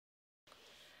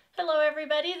Hello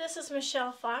everybody, this is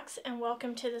Michelle Fox and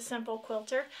welcome to The Simple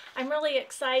Quilter. I'm really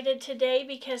excited today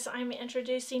because I'm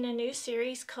introducing a new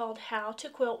series called How to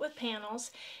Quilt with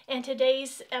Panels, and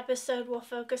today's episode will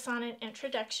focus on an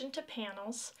introduction to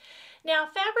panels. Now,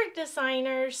 fabric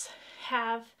designers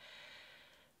have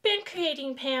been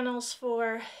creating panels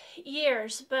for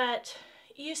years, but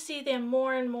you see them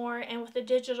more and more, and with the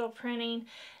digital printing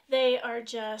they are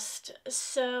just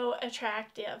so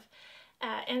attractive.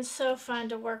 And so fun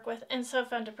to work with and so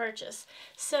fun to purchase.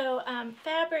 So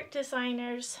fabric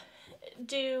designers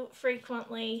do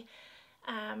frequently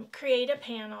create a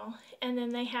panel, and then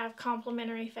they have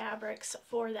complementary fabrics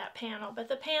for that panel, but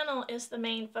the panel is the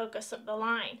main focus of the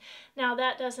line. Now,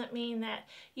 that doesn't mean that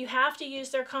you have to use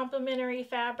their complementary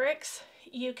fabrics.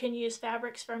 You can use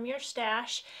fabrics from your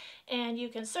stash, and you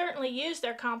can certainly use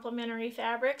their complementary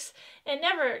fabrics and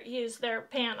never use their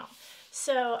panel.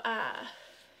 So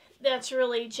that's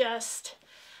really just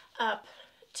up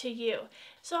to you.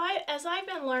 So as I've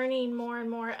been learning more and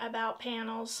more about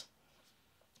panels,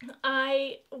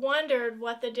 I wondered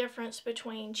what the difference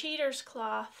between cheater's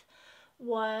cloth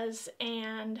was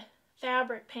and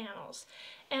fabric panels.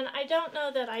 And I don't know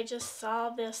that I just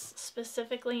saw this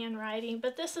specifically in writing,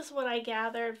 but this is what I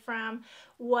gathered from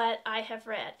what I have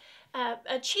read.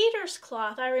 A cheater's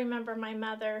cloth, I remember my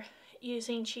mother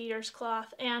using cheater's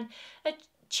cloth, and a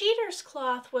cheater's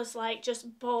cloth was like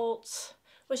just bolts,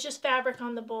 was just fabric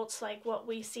on the bolts like what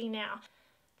we see now.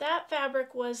 That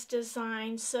fabric was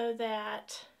designed so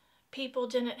that people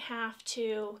didn't have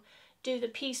to do the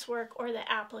piecework or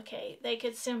the applique. They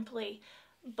could simply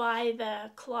buy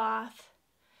the cloth,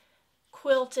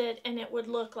 quilt it, and it would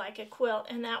look like a quilt,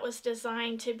 and that was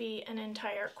designed to be an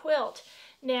entire quilt.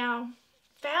 Now,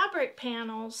 fabric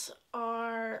panels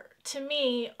are, to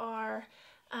me, are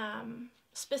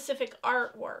specific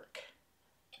artwork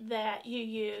that you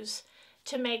use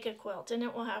to make a quilt, and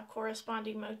it will have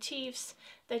corresponding motifs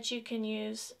that you can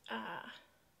use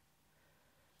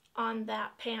on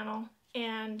that panel,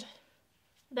 and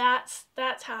that's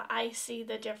how I see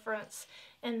the difference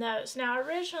in those. Now,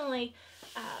 originally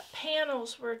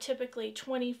panels were typically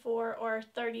 24 or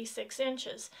 36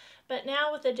 inches, but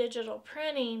now with the digital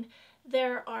printing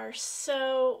there are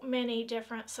so many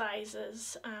different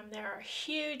sizes. There are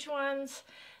huge ones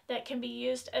that can be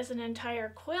used as an entire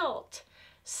quilt.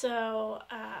 So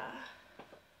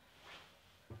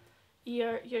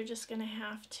you're just going to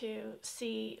have to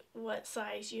see what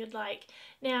size you'd like.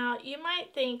 Now, you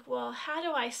might think, well, how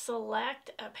do I select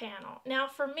a panel? Now,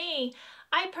 for me,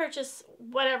 I purchase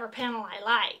whatever panel I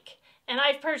like, and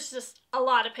I've purchased a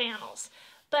lot of panels.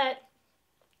 But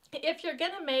if you're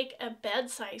going to make a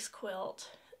bed-size quilt,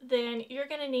 then you're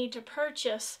going to need to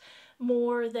purchase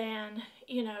more than,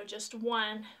 just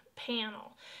one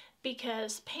panel,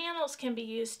 because panels can be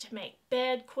used to make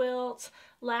bed quilts,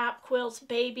 lap quilts,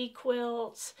 baby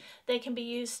quilts. They can be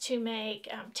used to make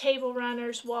table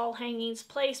runners, wall hangings,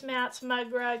 placemats,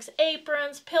 mug rugs,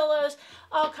 aprons, pillows,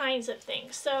 all kinds of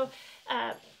things. So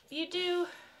you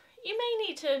may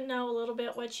need to know a little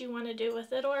bit what you want to do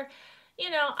with it, or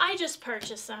I just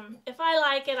purchase them. If I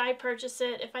like it, I purchase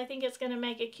it. If I think it's going to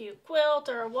make a cute quilt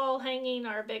or a wall hanging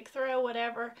or a big throw,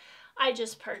 whatever, I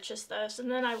just purchase those,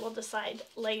 and then I will decide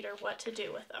later what to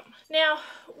do with them. Now,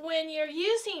 when you're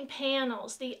using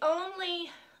panels, the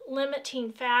only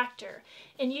limiting factor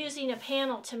in using a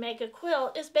panel to make a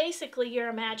quilt is basically your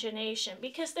imagination,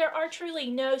 because there are truly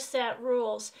no set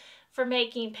rules for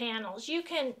making panels. You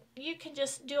can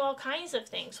just do all kinds of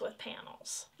things with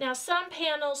panels. Now, some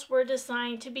panels were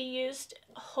designed to be used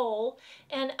whole,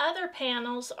 and other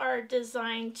panels are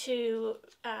designed to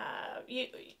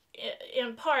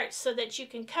in parts so that you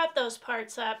can cut those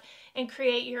parts up and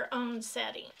create your own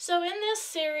setting. So in this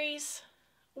series,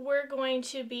 we're going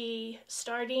to be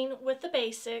starting with the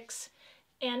basics,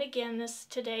 and again, this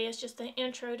today is just the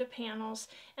intro to panels,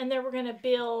 and then we're going to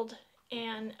build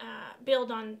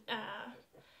on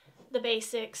the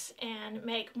basics and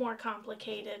make more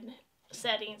complicated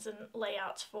settings and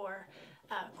layouts for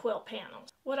quilt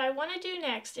panels. What I want to do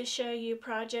next is show you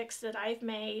projects that I've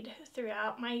made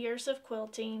throughout my years of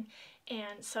quilting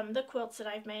and some of the quilts that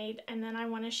I've made, and then I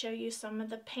want to show you some of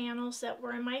the panels that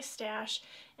were in my stash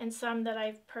and some that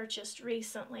I've purchased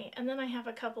recently, and then I have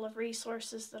a couple of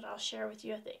resources that I'll share with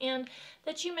you at the end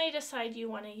that you may decide you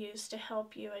want to use to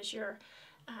help you as you're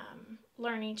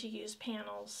learning to use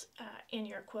panels in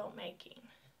your quilt making.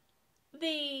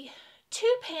 The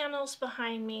two panels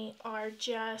behind me are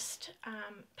just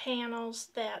panels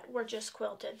that were just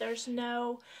quilted. There's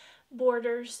no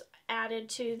borders added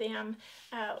to them.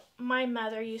 My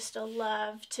mother used to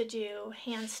love to do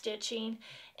hand stitching,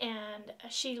 and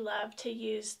she loved to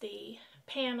use the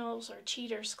panels or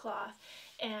cheater's cloth.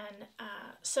 And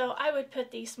so I would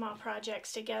put these small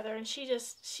projects together, and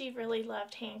she really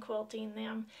loved hand quilting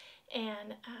them.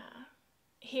 And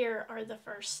here are the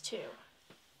first two.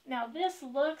 Now this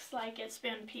looks like it's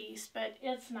been pieced, but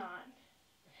it's not.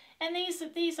 And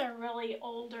these are really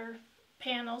older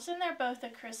panels, and they're both a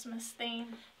Christmas theme.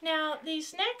 Now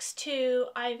these next two,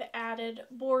 I've added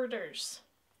borders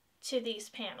to these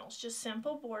panels, just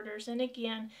simple borders. And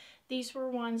again, these were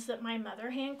ones that my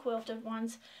mother hand quilted.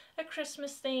 One's a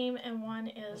Christmas theme and one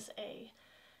is a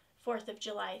 4th of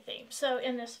July theme. So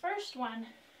in this first one,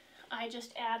 I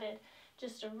just added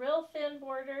just a real thin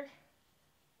border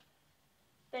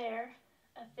there,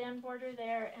 a thin border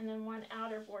there, and then one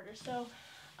outer border. So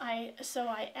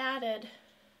I added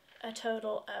a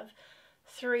total of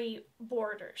 3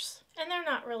 borders, and they're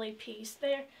not really pieced.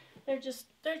 They're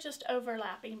just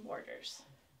overlapping borders.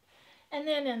 And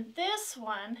then in this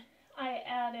one, I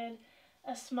added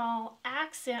a small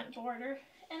accent border,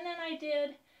 and then I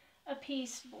did a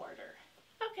pieced border.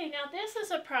 Okay, now this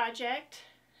is a project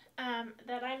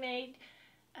that I made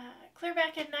clear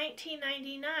back in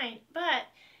 1999, but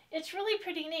it's really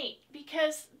pretty neat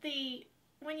because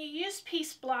when you use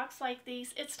piece blocks like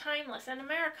these, it's timeless, and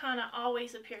Americana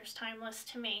always appears timeless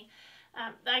to me.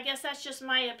 I guess that's just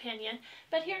my opinion,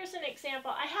 but here's an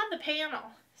example. I have the panel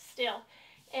still,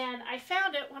 and I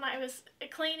found it when I was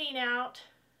cleaning out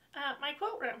my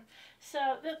quilt room, so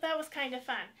that was kind of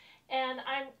fun. And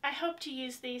I hope to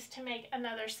use these to make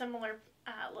another similar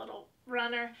little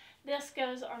runner. This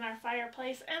goes on our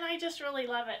fireplace, and I just really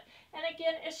love it. And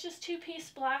again, it's just 2-piece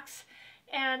blocks,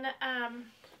 and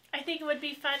I think it would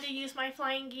be fun to use my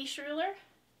flying geese ruler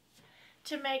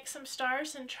to make some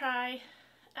stars and try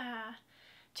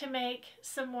to make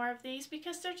some more of these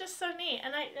because they're just so neat.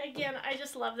 And I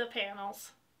just love the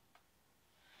panels.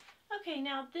 Okay,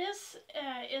 now this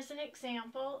is an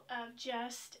example of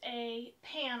just a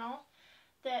panel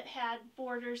that had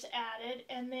borders added,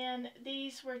 and then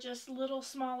these were just little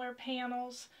smaller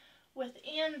panels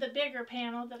within the bigger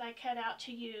panel that I cut out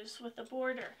to use with the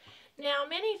border. Now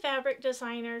many fabric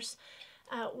designers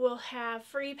will have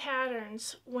free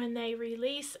patterns when they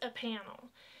release a panel,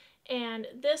 and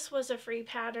this was a free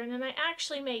pattern, and I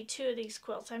actually made 2 of these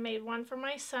quilts. I made one for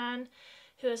my son,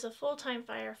 who is a full-time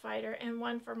firefighter, and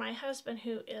one for my husband,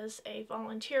 who is a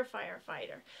volunteer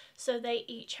firefighter. So they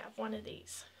each have one of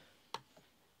these.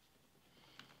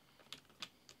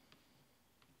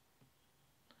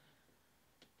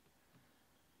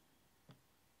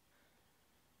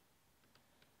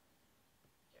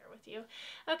 You.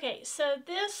 Okay, so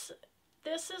this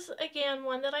is again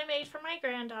one that I made for my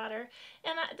granddaughter,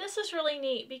 and this is really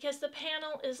neat because the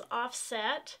panel is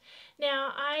offset.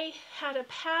 Now I had a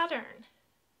pattern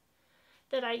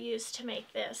that I used to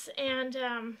make this, and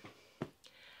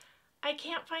I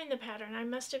can't find the pattern. I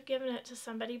must have given it to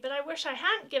somebody, but I wish I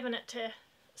hadn't given it to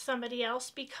somebody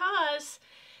else because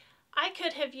I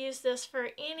could have used this for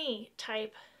any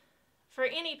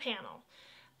panel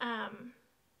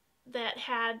that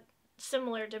had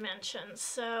similar dimensions.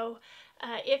 So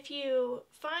if you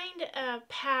find a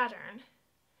pattern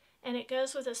and it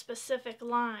goes with a specific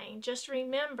line, just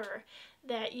remember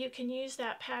that you can use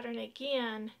that pattern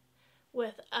again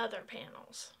with other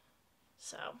panels.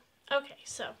 So, okay,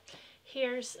 so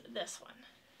here's this one.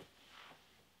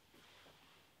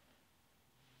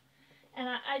 And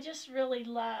I just really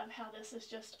love how this is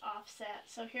just offset.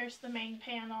 So here's the main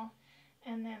panel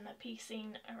and then the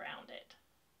piecing around it.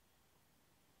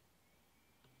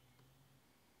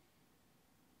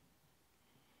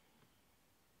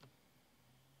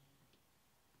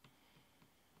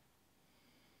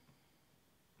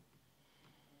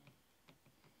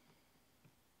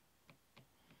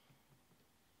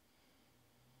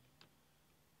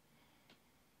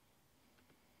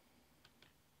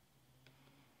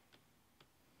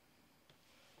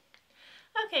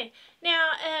 Okay, now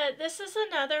this is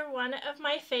another one of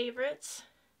my favorites.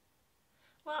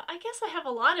 Well, I guess I have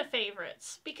a lot of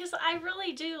favorites because I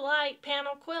really do like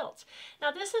panel quilts.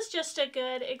 Now this is just a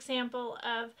good example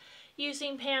of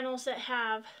using panels that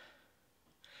have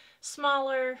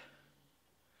smaller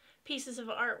pieces of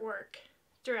artwork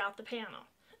throughout the panel.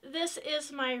 This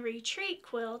is my retreat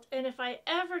quilt, and if I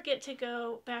ever get to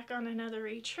go back on another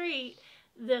retreat,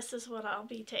 this is what I'll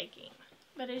be taking.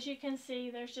 But as you can see,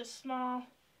 there's just small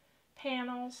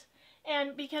panels,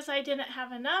 and because I didn't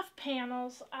have enough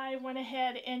panels, I went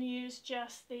ahead and used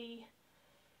just the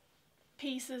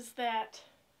pieces that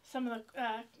some of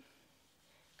the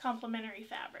complementary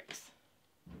fabrics.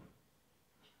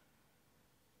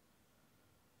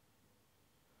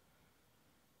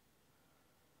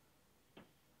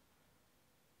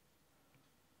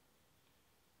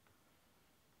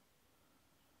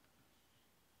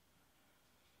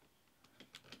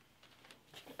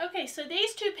 Okay, so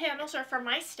these two panels are for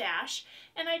my stash,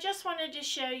 and I just wanted to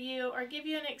show you or give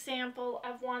you an example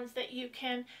of ones that you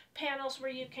can, panels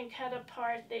where you can cut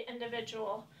apart the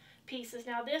individual pieces.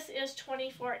 Now this is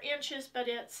 24 inches, but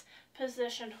it's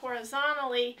positioned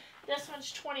horizontally. This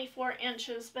one's 24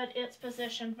 inches, but it's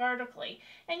positioned vertically.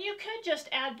 And you could just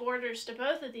add borders to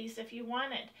both of these if you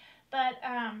wanted, but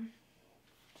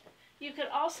you could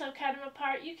also cut them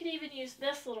apart. You could even use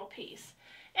this little piece.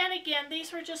 And again,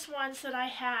 these were just ones that I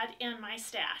had in my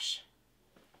stash.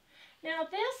 Now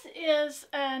this is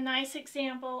a nice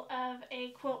example of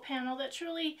a quilt panel that's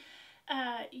really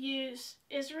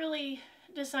really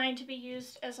designed to be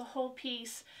used as a whole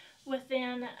piece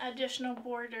within additional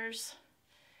borders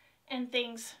and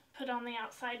things put on the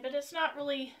outside, but it's not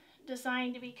really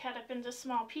designed to be cut up into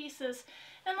small pieces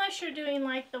unless you're doing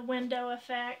like the window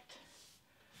effect.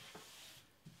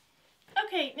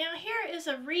 Okay, now here is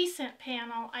a recent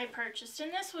panel I purchased,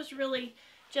 and this was really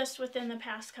just within the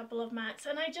past couple of months,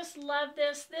 and I just love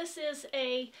this. This is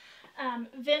a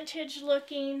vintage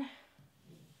looking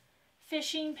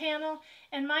fishing panel,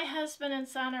 and my husband and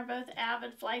son are both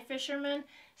avid fly fishermen,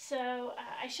 so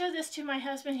I showed this to my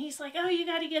husband. He's like, oh, you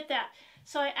got to get that.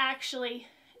 So I actually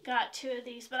got two of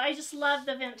these, but I just love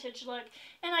the vintage look,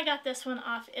 and I got this one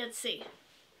off Etsy.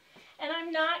 And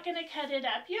I'm not going to cut it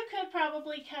up. You could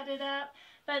probably cut it up,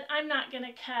 but I'm not going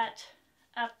to cut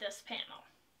up this panel.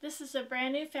 This is a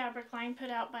brand new fabric line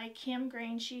put out by Kim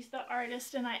Green. She's the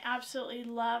artist, and I absolutely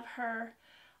love her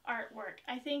artwork.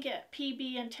 I think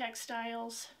PB and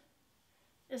Textiles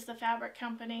is the fabric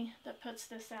company that puts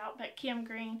this out, but Kim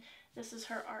Green, this is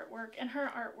her artwork, and her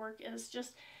artwork is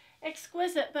just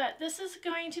exquisite. But this is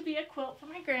going to be a quilt for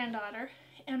my granddaughter,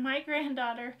 and my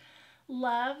granddaughter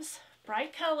loves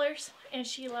bright colors and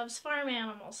she loves farm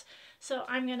animals, so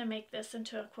I'm going to make this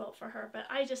into a quilt for her. But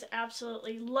I just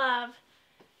absolutely love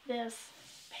this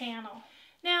panel.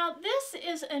 Now this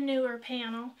is a newer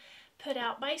panel put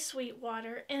out by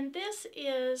Sweetwater, and this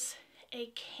is a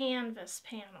canvas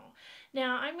panel.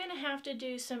 Now I'm going to have to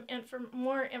do some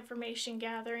more information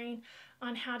gathering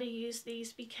on how to use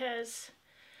these, because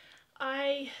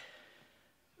I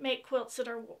make quilts that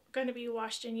are going to be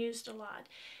washed and used a lot,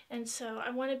 and so I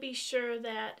want to be sure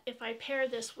that if I pair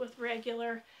this with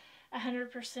regular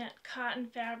 100% cotton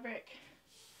fabric,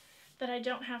 that I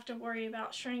don't have to worry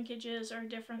about shrinkages or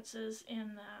differences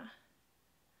in the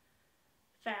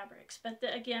fabrics. But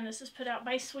again, this is put out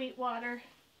by Sweetwater.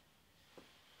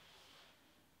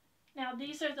 Now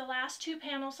these are the last two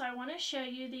panels I want to show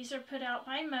you. These are put out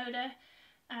by Moda,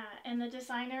 and the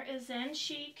designer is Zen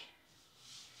Chic.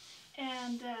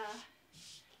 And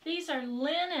these are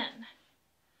linen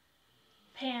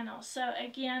panels. So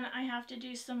again, I have to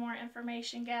do some more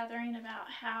information gathering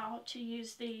about how to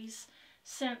use these,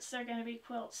 since they're going to be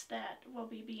quilts that will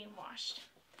be being washed.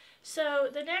 So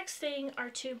the next thing are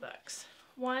two books.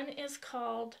 One is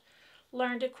called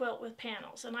Learn to Quilt with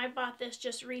Panels, and I bought this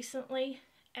just recently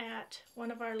at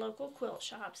one of our local quilt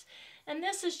shops, and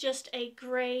this is just a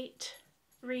great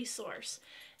resource,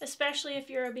 especially if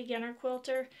you're a beginner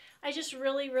quilter. I just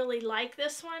really like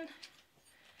this one.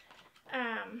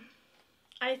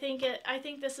 I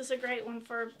think this is a great one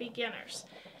for beginners.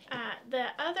 The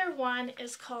other one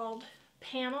is called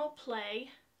Panel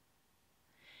Play,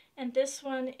 and this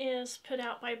one is put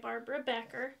out by Barbara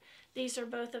Becker. These are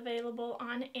both available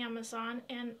on Amazon,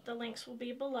 and the links will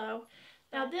be below.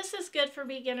 Now this is good for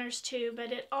beginners too,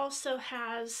 but it also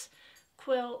has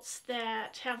quilts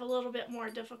that have a little bit more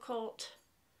difficult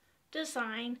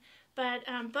design. But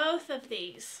both of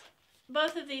these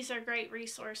are great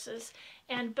resources,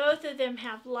 and both of them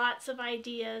have lots of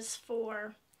ideas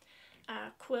for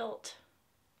quilt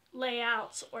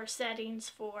layouts or settings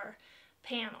for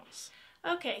panels.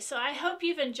 Okay, so I hope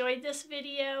you've enjoyed this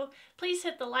video. Please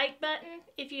hit the like button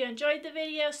if you enjoyed the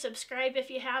video. Subscribe if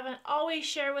you haven't. Always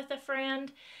share with a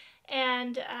friend.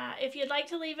 And if you'd like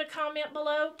to leave a comment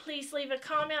below, please leave a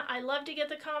comment. I love to get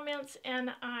the comments,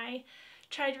 and I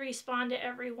try to respond to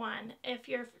everyone. If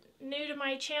you're new to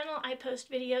my channel, I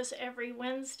post videos every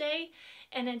Wednesday.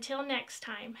 And until next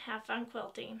time, have fun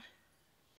quilting.